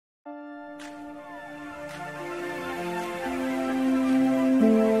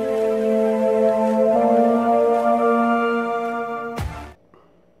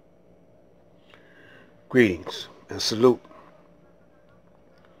Greetings and salute,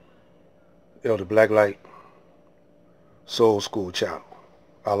 Elder Blacklight, Soul School Child,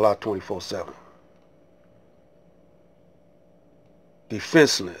 Allah 24/7.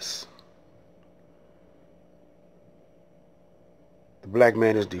 Defenseless. The black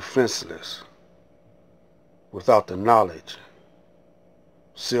man is defenseless without the knowledge,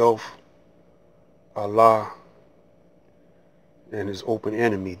 self, Allah, and his open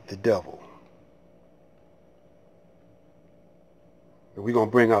enemy, the devil. And we're going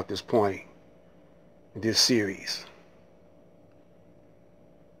to bring out this point in this series.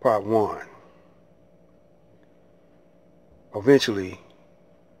 Part 1. Eventually,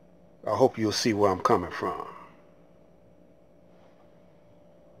 I hope you'll see where I'm coming from.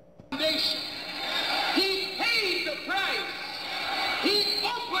 He paid the price. He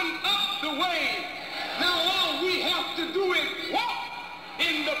opened up the way. Now all we have to do is walk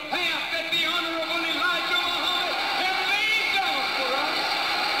in the path that the Honorable Elijah Muhammad has laid down for us.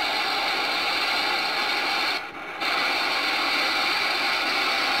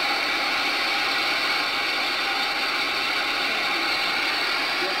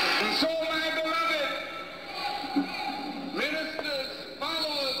 And so, my beloved ministers,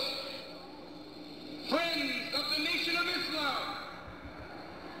 followers, friends of the Nation of Islam,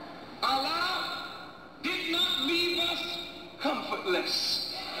 Allah did not leave us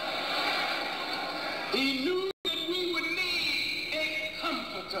comfortless. He knew that we would need a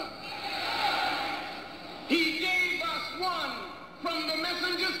comforter. He gave us one from the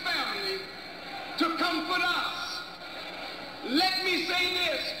messenger's family to comfort us. Let me say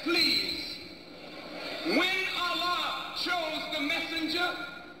this, please. When Allah chose the messenger,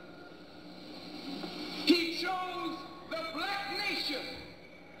 he chose the black nation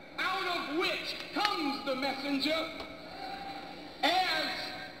out of which comes the messenger as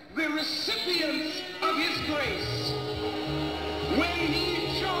the recipients of his grace. When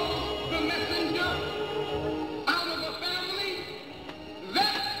he chose the messenger out of a family,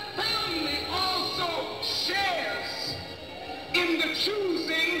 that family also shares in the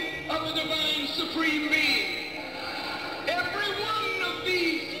choosing of a divine supreme being. Every one of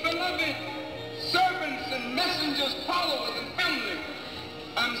these beloved servants and messengers, followers and family,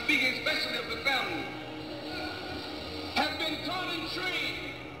 I'm speaking especially of the family, have been taught and trained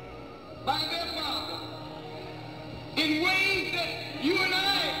by their father in ways that you and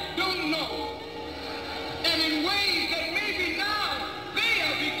I don't know, and in ways that maybe now they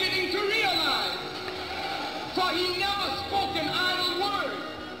are beginning to realize. For he never spoke an idle word.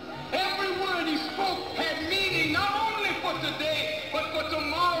 Every word he spoke had meaning not only for today, but for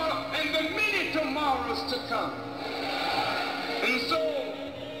tomorrow and the many tomorrows to come. And so,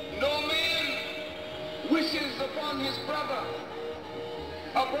 no man wishes upon his brother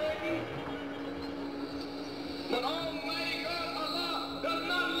a burden, but Almighty God, Allah, does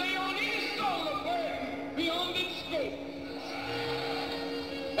not lay on any soul a burden beyond its scope.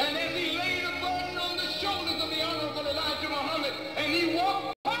 And as he laid a burden on the shoulders of the Honorable Elijah Muhammad, and he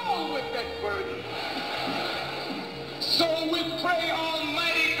walked home with that burden, so we pray,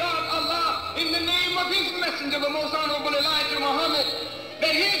 Almighty God, Allah, in the name of his messenger, the most Honorable Elijah Muhammad,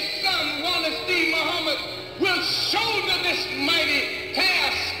 that his son, Wallace D. Muhammad, will shoulder this mighty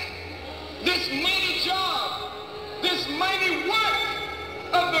task, this mighty job, this mighty work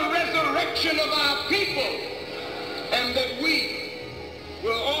of the resurrection of our people, and that we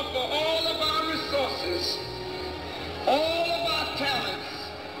will offer all of our resources, all of our talents,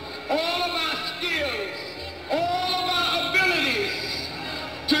 all of our skills, all of our abilities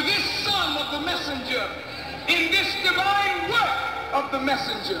to this son of the messenger in this divine work of the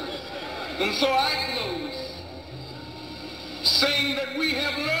messenger. And so I close saying that we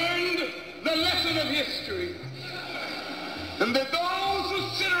have learned the lesson of history, and that those who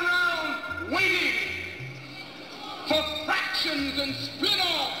sit around waiting for fractions and split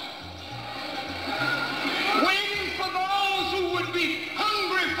off, waiting for those who would be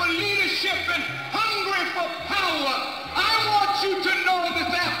hungry for leadership and hungry for power, I want you to know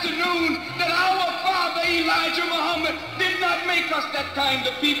this afternoon that our father Elijah Muhammad did not make us that kind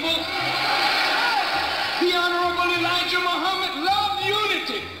of people. The Honorable Elijah Muhammad loved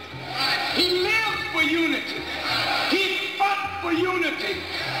unity. He lived for unity. He fought for unity.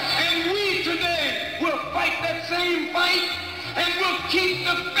 And we today will fight that same fight, and will keep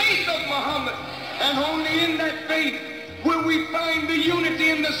the faith of Muhammad. And only in that faith will we find the unity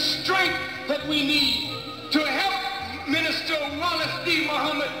and the strength that we need to help Minister Wallace D.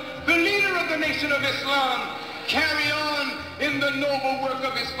 Muhammad, the leader of the Nation of Islam, carry on in the noble work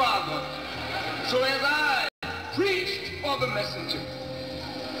of his father. So as I preached for the messenger,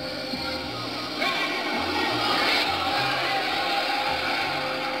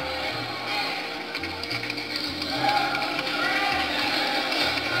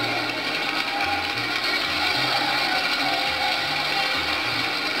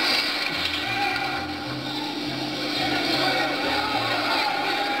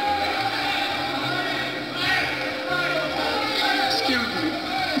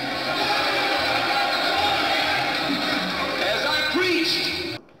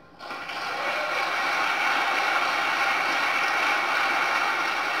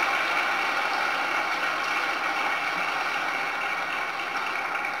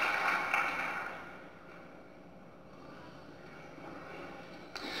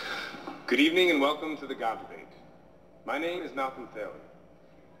 Good evening and welcome to the God Debate. My name is Malcolm Thaler,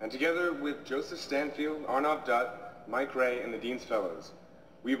 and together with Joseph Stanfield, Arnav Dutt, Mike Ray, and the Dean's Fellows,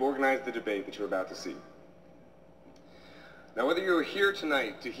 we've organized the debate that you're about to see. Now, whether you're here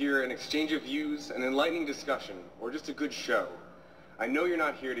tonight to hear an exchange of views, an enlightening discussion, or just a good show, I know you're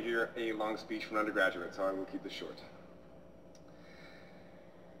not here to hear a long speech from an undergraduate, so I will keep this short.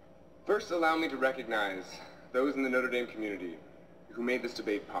 First, allow me to recognize those in the Notre Dame community who made this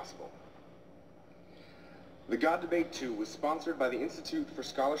debate possible. The God Debate 2 was sponsored by the Institute for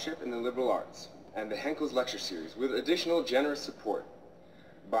Scholarship in the Liberal Arts and the Henkel's Lecture Series, with additional generous support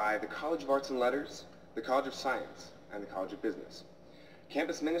by the College of Arts and Letters, the College of Science, and the College of Business,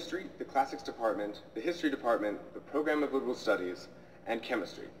 Campus Ministry, the Classics Department, the History Department, the Program of Liberal Studies, and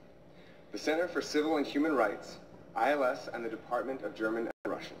Chemistry, the Center for Civil and Human Rights, ILS, and the Department of German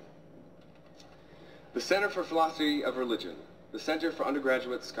and Russian, the Center for Philosophy of Religion, the Center for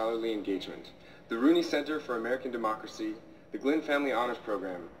Undergraduate Scholarly Engagement, the Rooney Center for American Democracy, the Glynn Family Honors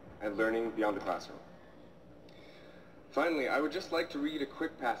Program, and Learning Beyond the Classroom. Finally, I would just like to read a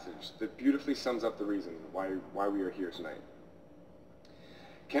quick passage that beautifully sums up the reason why we are here tonight.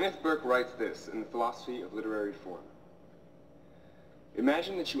 Kenneth Burke writes this in the Philosophy of Literary Form.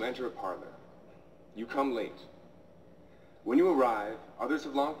 Imagine that you enter a parlor. You come late. When you arrive, others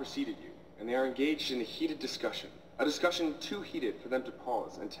have long preceded you, and they are engaged in a heated discussion. A discussion too heated for them to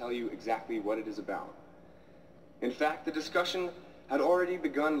pause and tell you exactly what it is about. In fact, the discussion had already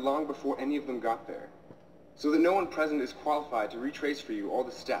begun long before any of them got there, so that no one present is qualified to retrace for you all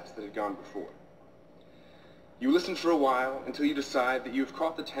the steps that had gone before. You listen for a while until you decide that you have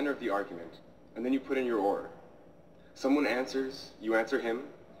caught the tenor of the argument, and then you put in your order. Someone answers, you answer him.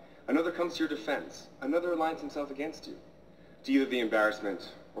 Another comes to your defense. Another aligns himself against you, to either the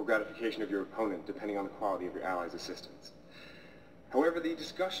embarrassment or gratification of your opponent, depending on the quality of your ally's assistance. However, the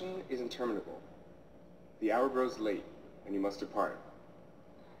discussion is interminable. The hour grows late, and you must depart.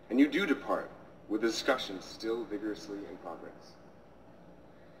 And you do depart, with the discussion still vigorously in progress.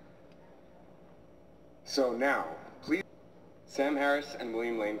 So now, please, Sam Harris and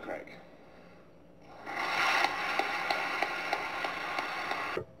William Lane Craig.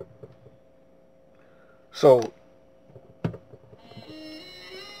 So,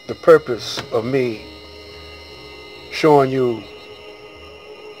 the purpose of me showing you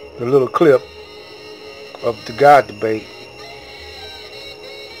the little clip of the God Debate,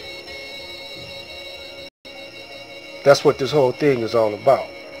 that's what this whole thing is all about.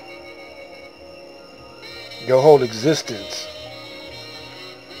 Your whole existence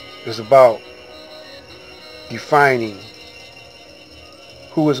is about defining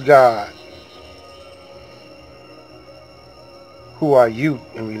who is God, who are you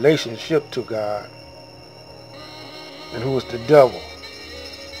in relationship to God, and who is the devil.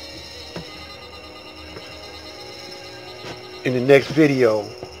 In the next video,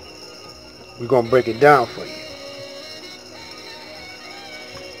 we're going to break it down for you.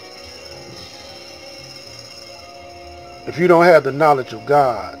 If you don't have the knowledge of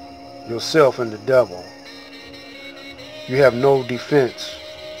God, yourself, and the devil, you have no defense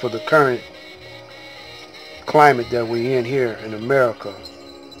for the current climate that we're in here in America.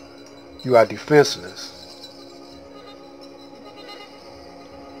 You are defenseless.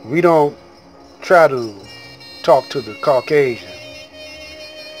 We don't try to talk to the Caucasian,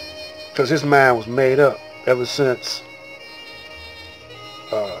 because his mind was made up ever since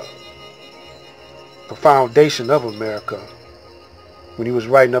the foundation of America, when he was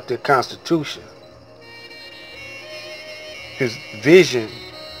writing up the Constitution. His vision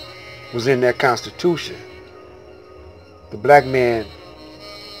was in that Constitution. The black man,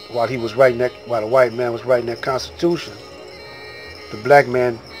 while the white man was writing that Constitution, the black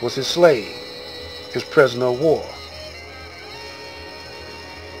man was his slave, his prisoner of war,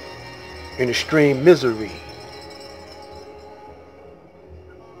 in extreme misery.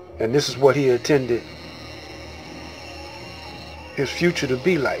 And this is what he intended his future to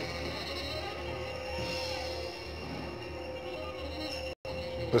be like.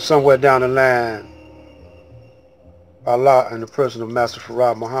 But somewhere down the line, Allah, in the person of Master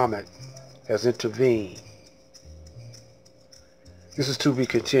Farad Muhammad, has intervened. This is to be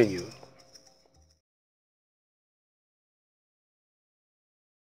continued.